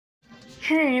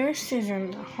Hey, this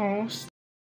isn't the host.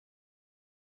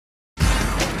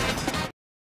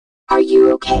 Are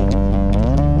you okay?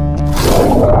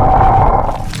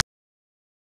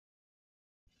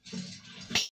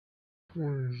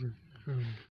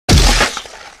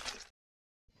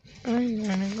 I'm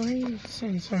gonna go and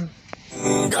say something.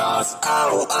 Us,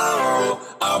 ow,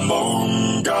 ow,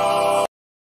 Among Us.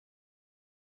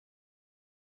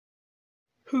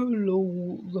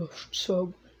 Hello, left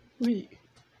sub. Wait,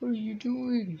 what are you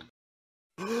doing?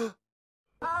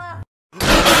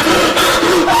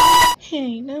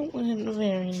 Hey, that wasn't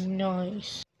very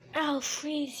nice. I'll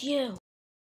freeze you.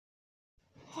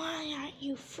 Why aren't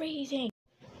you freezing?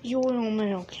 Your old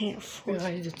man can't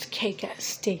realize it's cake at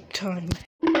steak time.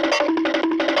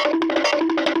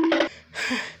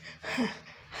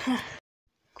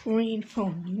 Green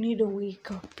phone, you need to wake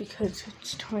up because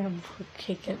it's time for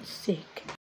cake at steak.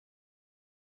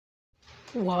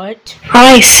 What?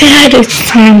 I said it's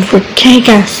time for cake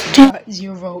at steak.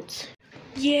 0 votes.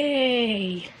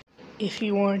 Yay! If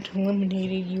you aren't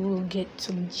eliminated, you will get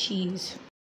some cheese.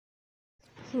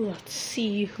 Let's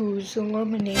see who's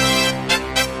eliminated.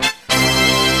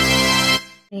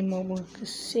 My work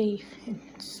is safe and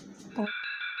spot.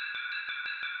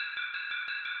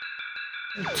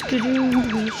 Let's get in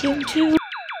weekend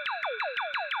 2.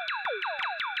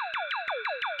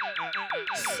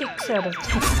 6 out of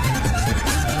 10.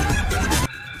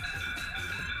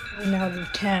 1 out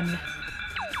of 10.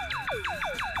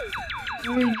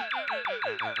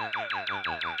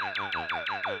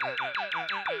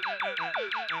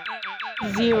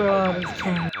 0 out of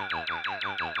 10.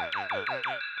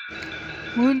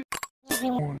 1.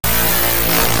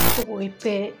 Boy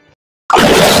bit.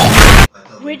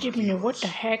 Wait a minute, what the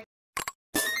heck?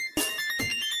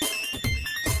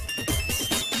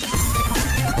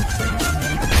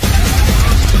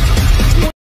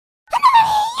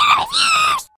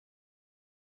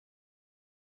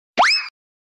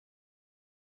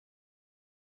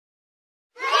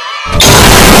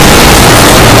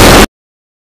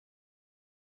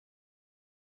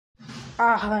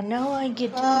 Now I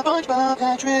get SpongeBob,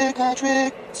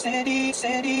 Patrick, Sandy,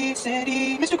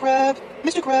 Mr. Crab,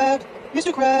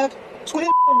 Squid.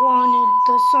 wanted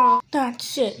the song.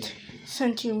 That's it.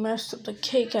 Since you messed up the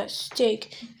cake at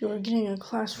steak, you are getting a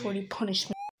class 40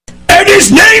 punishment. And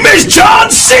his name is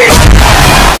John C.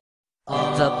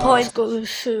 The points go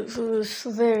through this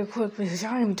very quick because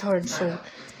I am tired, so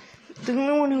the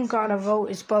only one who got a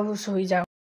vote is Bubba, so he's out.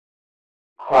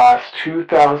 Class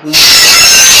 2000.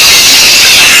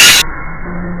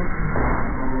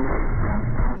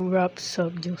 Rap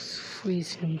sub just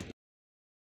freeze him.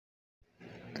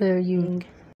 There you.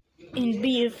 In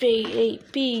BFA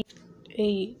 8B,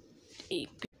 8B.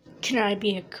 Can I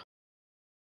be a?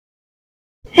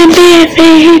 In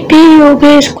BFA 8B,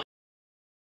 obey.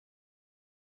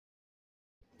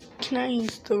 Can I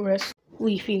use the rest?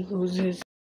 Leafy loses.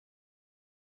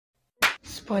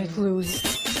 Spike loses.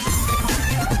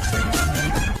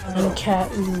 And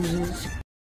Cat loses.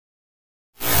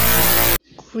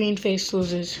 Green face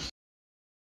loses.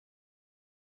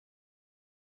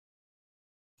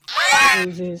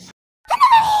 Loses.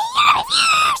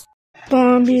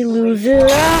 Bombi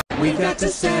loses. We got to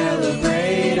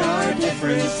celebrate our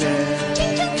differences.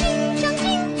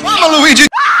 Mama Luigi.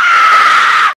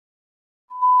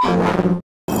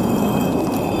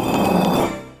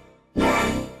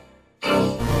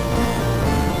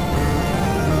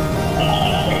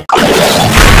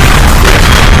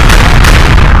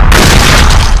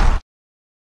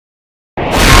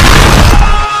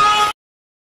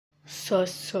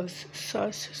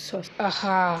 Sus.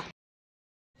 Aha.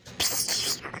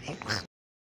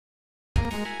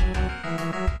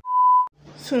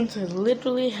 Since I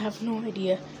literally have no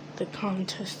idea, the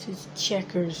contest is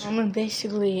checkers.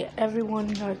 Basically,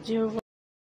 everyone got 0.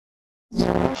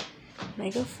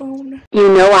 Megaphone?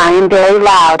 You know I am very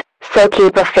loud, so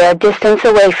keep a fair distance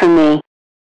away from me.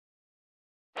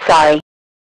 Sorry.